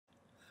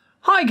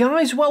Hi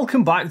guys,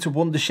 welcome back to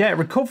Wondershare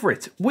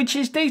Recoverit, which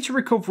is data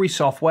recovery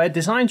software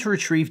designed to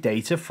retrieve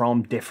data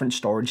from different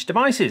storage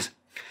devices.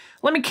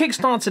 Let me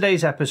kickstart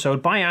today's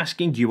episode by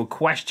asking you a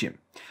question.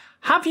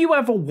 Have you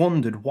ever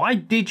wondered why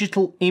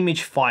digital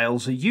image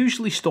files are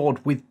usually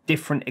stored with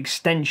different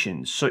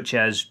extensions such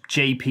as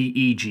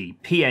JPEG,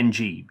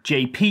 PNG,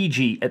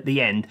 JPG at the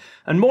end,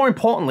 and more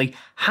importantly,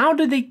 how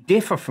do they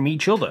differ from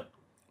each other?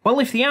 Well,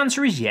 if the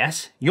answer is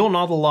yes, you're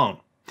not alone.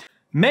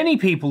 Many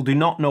people do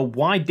not know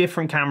why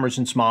different cameras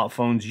and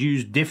smartphones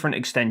use different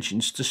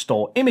extensions to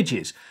store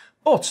images,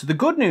 but the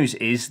good news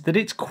is that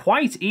it's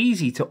quite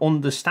easy to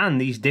understand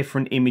these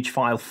different image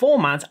file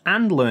formats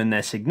and learn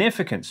their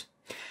significance.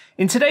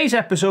 In today's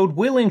episode,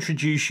 we'll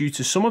introduce you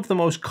to some of the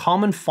most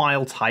common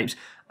file types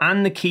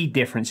and the key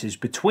differences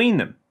between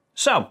them.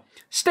 So,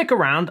 stick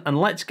around and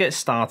let's get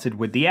started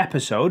with the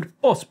episode,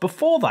 but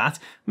before that,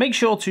 make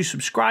sure to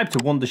subscribe to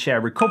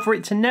Wondershare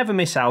Recoverit to never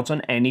miss out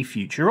on any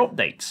future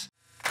updates.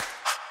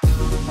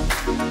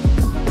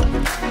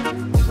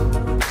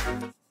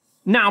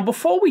 Now,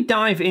 before we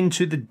dive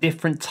into the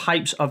different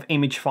types of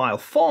image file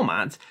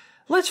format,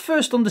 let's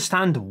first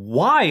understand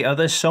why are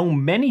there so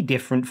many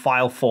different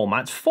file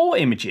formats for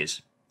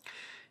images.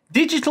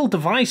 Digital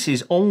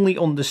devices only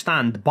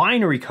understand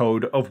binary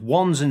code of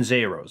ones and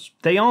zeros.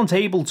 They aren't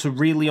able to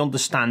really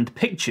understand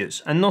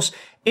pictures, and thus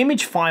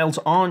image files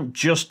aren't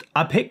just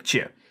a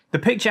picture. The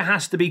picture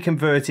has to be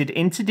converted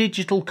into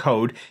digital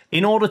code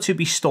in order to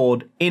be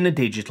stored in a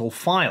digital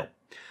file.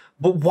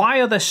 But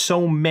why are there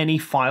so many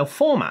file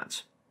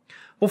formats?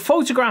 Well,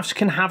 photographs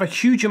can have a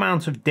huge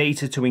amount of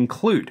data to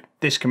include.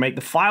 This can make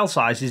the file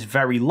sizes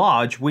very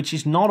large, which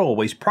is not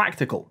always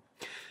practical.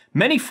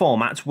 Many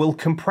formats will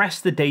compress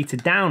the data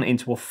down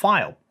into a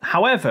file.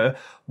 However,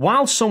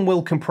 while some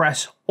will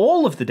compress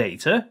all of the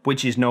data,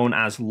 which is known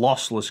as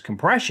lossless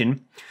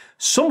compression,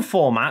 some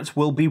formats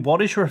will be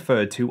what is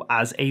referred to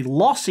as a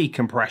lossy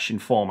compression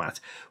format,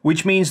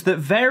 which means that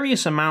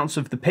various amounts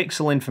of the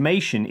pixel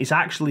information is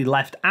actually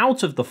left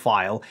out of the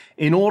file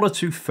in order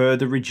to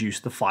further reduce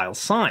the file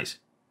size.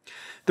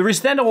 There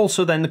is then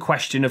also the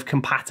question of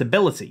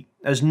compatibility,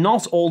 as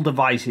not all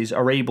devices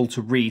are able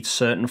to read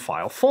certain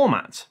file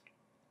formats.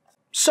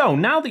 So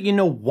now that you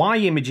know why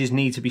images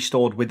need to be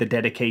stored with a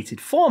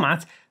dedicated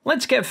format,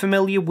 let's get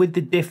familiar with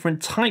the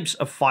different types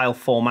of file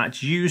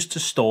formats used to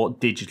store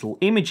digital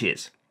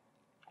images.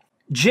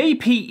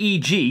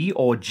 JPEG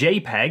or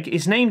JPEG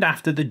is named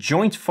after the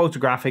Joint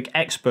Photographic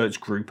Experts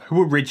Group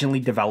who originally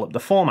developed the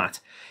format.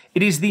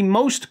 It is the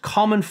most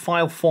common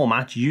file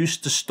format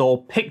used to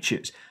store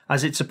pictures,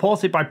 as it's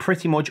supported by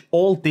pretty much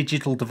all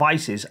digital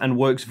devices and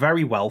works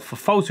very well for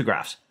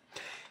photographs.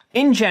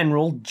 In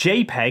general,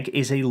 JPEG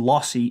is a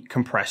lossy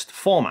compressed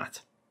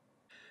format.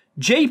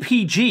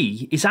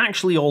 JPG is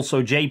actually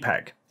also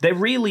JPEG. There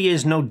really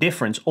is no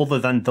difference other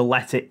than the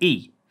letter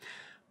E.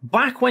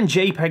 Back when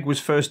JPEG was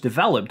first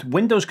developed,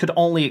 Windows could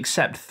only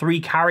accept 3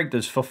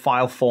 characters for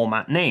file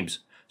format names,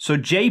 so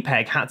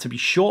JPEG had to be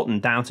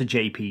shortened down to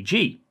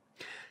JPG.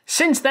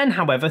 Since then,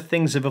 however,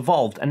 things have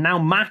evolved, and now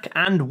Mac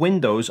and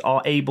Windows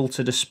are able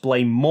to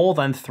display more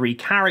than 3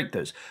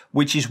 characters,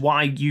 which is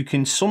why you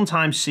can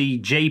sometimes see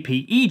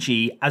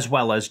JPEG as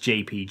well as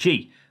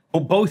JPG,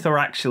 but both are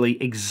actually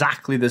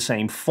exactly the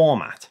same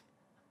format.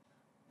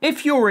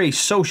 If you're a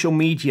social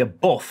media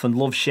buff and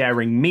love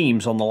sharing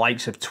memes on the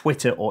likes of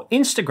Twitter or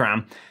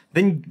Instagram,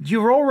 then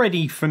you're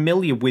already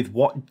familiar with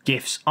what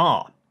GIFs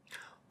are.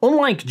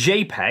 Unlike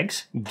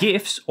JPEGs,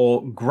 GIFs,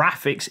 or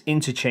graphics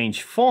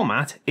interchange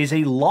format, is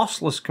a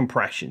lossless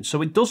compression,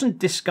 so it doesn't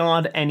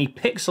discard any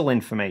pixel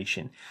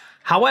information.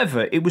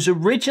 However, it was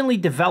originally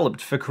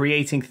developed for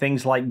creating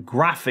things like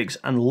graphics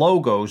and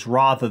logos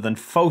rather than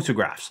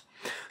photographs.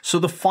 So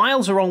the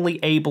files are only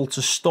able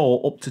to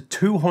store up to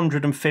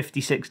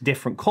 256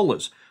 different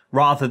colors,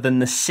 rather than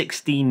the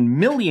 16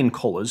 million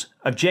colors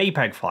of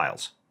JPEG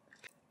files.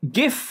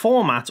 GIF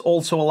format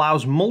also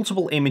allows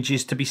multiple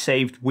images to be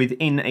saved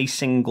within a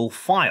single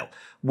file,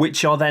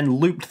 which are then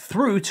looped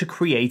through to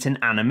create an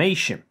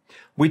animation,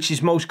 which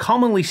is most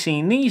commonly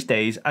seen these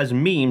days as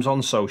memes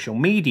on social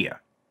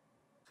media.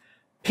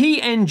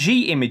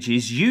 PNG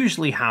images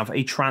usually have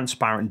a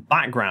transparent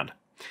background.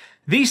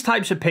 These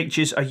types of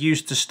pictures are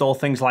used to store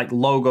things like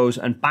logos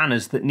and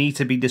banners that need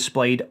to be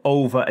displayed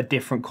over a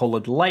different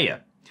coloured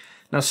layer.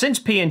 Now, since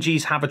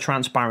PNGs have a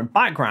transparent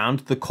background,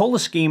 the colour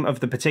scheme of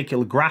the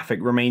particular graphic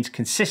remains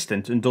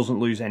consistent and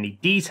doesn't lose any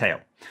detail.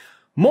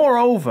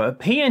 Moreover,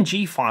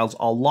 PNG files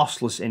are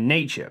lossless in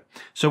nature,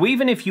 so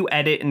even if you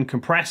edit and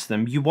compress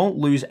them, you won't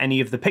lose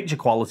any of the picture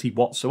quality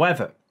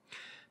whatsoever.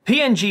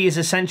 PNG is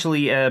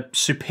essentially a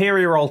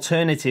superior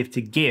alternative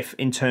to GIF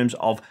in terms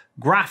of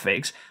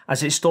graphics,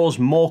 as it stores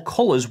more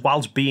colours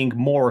whilst being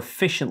more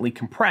efficiently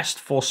compressed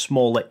for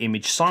smaller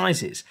image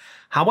sizes.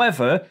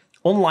 However,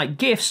 unlike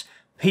GIFs,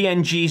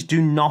 PNGs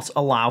do not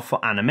allow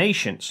for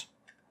animations.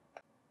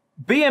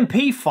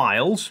 BMP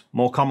files,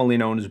 more commonly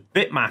known as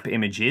bitmap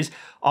images,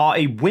 are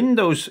a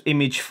Windows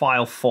image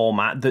file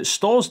format that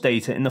stores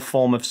data in the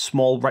form of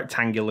small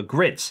rectangular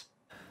grids.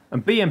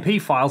 and BMP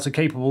files are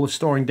capable of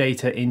storing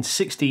data in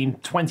 16,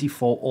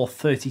 24, or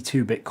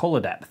 32-bit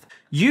color depth.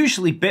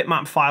 Usually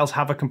bitmap files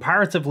have a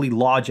comparatively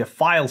larger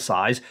file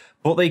size,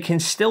 but they can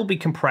still be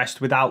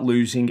compressed without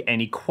losing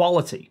any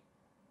quality.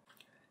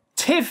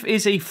 TIFF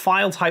is a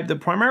file type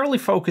that primarily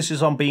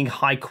focuses on being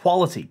high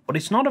quality, but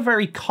it's not a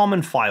very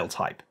common file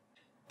type.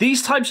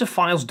 These types of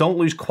files don't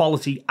lose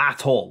quality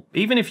at all,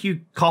 even if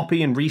you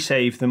copy and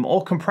resave them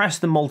or compress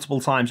them multiple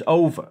times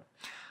over.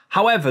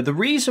 However, the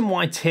reason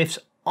why TIFFs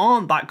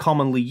aren't that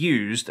commonly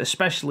used,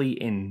 especially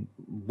in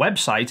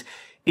websites,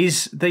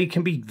 is they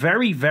can be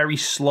very, very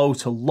slow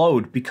to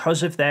load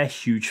because of their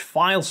huge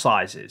file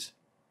sizes.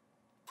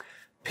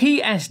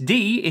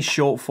 PSD is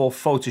short for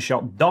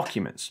Photoshop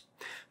documents.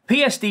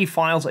 PSD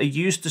files are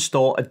used to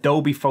store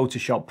Adobe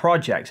Photoshop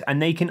projects,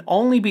 and they can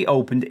only be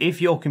opened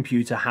if your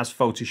computer has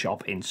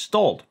Photoshop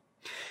installed.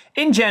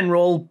 In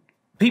general,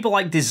 people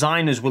like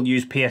designers will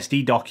use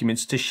PSD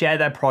documents to share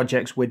their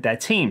projects with their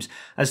teams,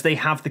 as they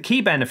have the key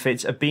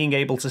benefits of being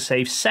able to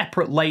save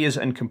separate layers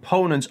and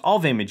components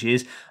of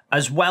images,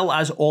 as well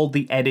as all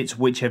the edits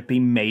which have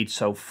been made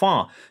so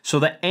far, so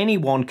that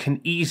anyone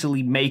can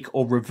easily make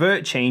or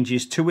revert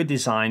changes to a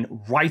design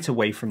right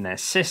away from their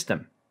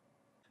system.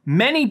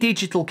 Many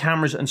digital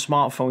cameras and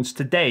smartphones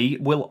today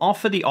will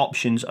offer the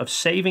options of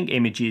saving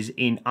images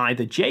in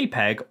either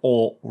JPEG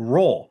or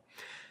RAW.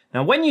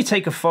 Now, when you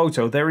take a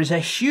photo, there is a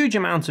huge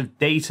amount of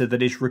data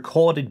that is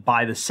recorded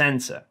by the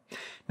sensor.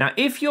 Now,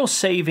 if you're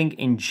saving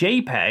in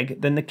JPEG,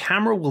 then the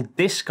camera will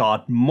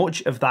discard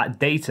much of that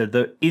data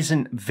that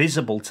isn't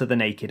visible to the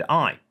naked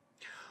eye.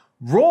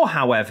 RAW,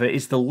 however,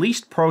 is the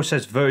least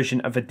processed version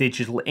of a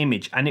digital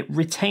image, and it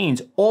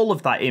retains all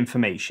of that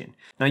information.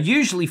 Now,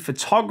 usually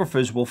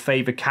photographers will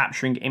favor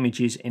capturing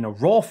images in a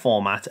RAW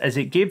format, as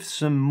it gives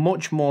them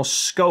much more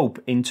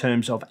scope in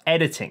terms of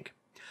editing.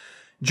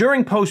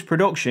 During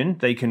post-production,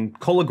 they can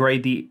color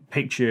grade the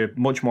picture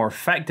much more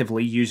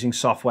effectively using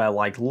software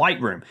like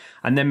Lightroom,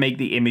 and then make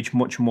the image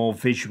much more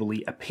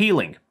visually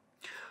appealing.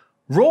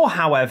 RAW,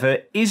 however,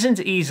 isn't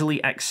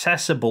easily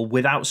accessible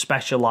without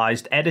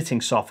specialized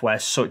editing software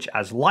such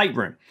as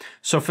Lightroom,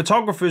 so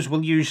photographers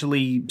will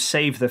usually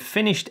save the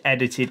finished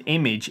edited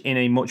image in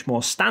a much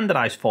more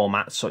standardized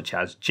format such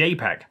as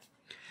JPEG.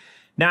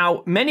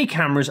 Now, many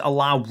cameras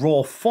allow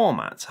RAW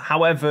formats,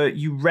 however,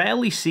 you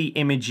rarely see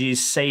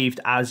images saved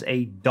as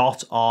a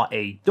 .raw.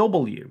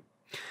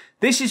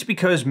 This is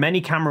because many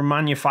camera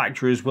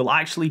manufacturers will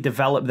actually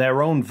develop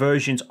their own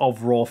versions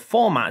of RAW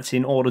formats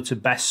in order to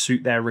best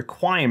suit their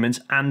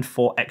requirements and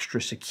for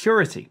extra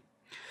security.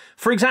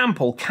 For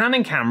example,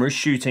 Canon cameras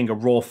shooting a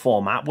RAW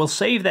format will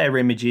save their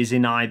images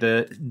in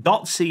either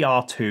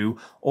 .cr2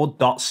 or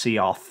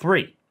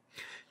 .cr3.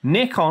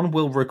 Nikon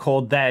will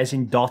record theirs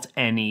in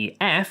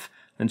 .NEF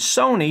and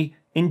Sony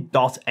in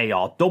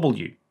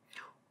 .ARW.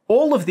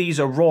 All of these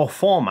are RAW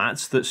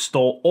formats that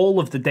store all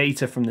of the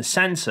data from the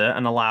sensor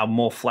and allow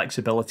more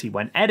flexibility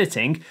when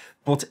editing,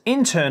 but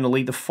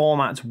internally the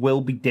formats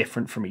will be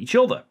different from each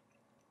other.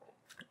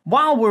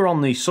 While we're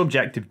on the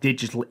subject of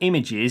digital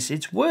images,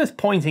 it's worth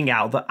pointing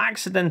out that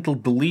accidental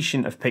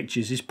deletion of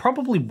pictures is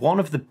probably one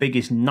of the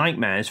biggest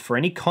nightmares for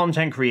any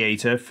content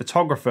creator,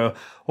 photographer,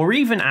 or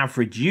even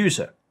average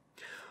user.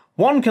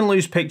 One can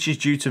lose pictures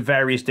due to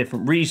various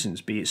different reasons,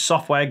 be it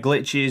software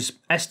glitches,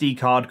 SD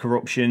card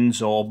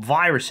corruptions, or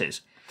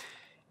viruses.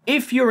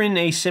 If you're in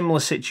a similar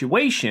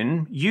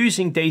situation,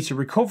 using data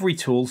recovery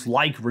tools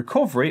like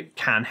Recoverit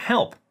can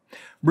help.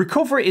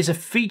 Recoverit is a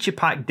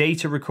feature-packed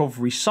data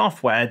recovery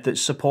software that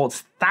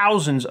supports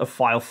thousands of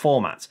file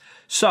formats.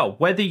 So,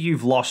 whether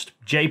you've lost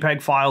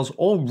JPEG files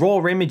or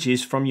RAW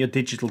images from your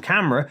digital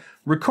camera,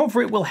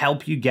 Recoverit will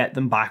help you get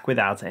them back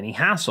without any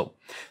hassle.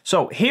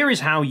 So, here is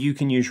how you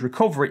can use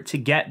Recoverit to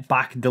get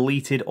back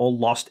deleted or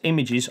lost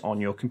images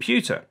on your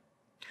computer.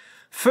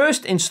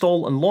 First,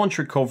 install and launch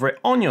Recoverit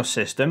on your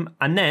system,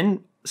 and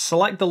then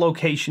select the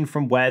location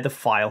from where the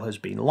file has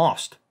been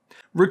lost.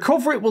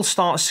 Recoverit will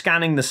start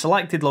scanning the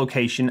selected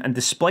location and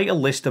display a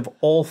list of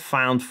all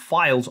found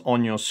files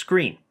on your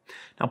screen.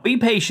 Now be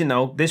patient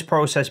though, this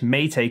process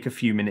may take a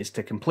few minutes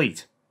to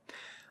complete.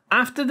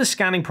 After the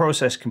scanning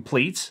process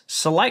completes,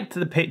 select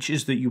the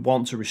pictures that you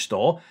want to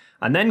restore,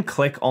 and then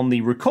click on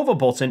the Recover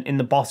button in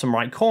the bottom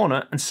right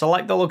corner and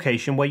select the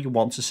location where you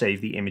want to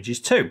save the images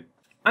to.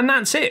 And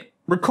that's it!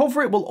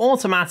 Recoverit will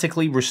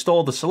automatically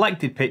restore the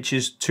selected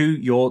pictures to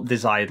your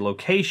desired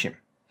location.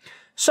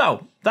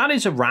 So, that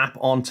is a wrap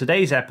on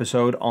today's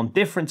episode on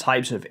different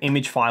types of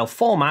image file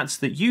formats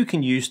that you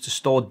can use to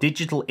store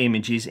digital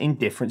images in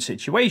different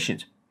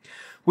situations.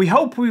 We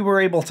hope we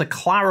were able to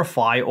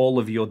clarify all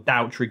of your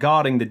doubts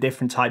regarding the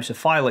different types of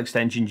file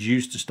extensions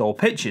used to store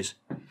pictures.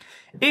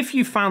 If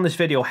you found this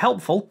video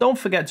helpful, don't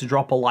forget to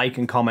drop a like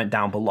and comment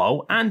down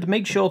below, and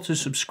make sure to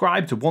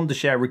subscribe to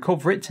Wondershare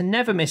Recoverit to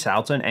never miss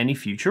out on any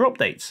future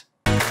updates.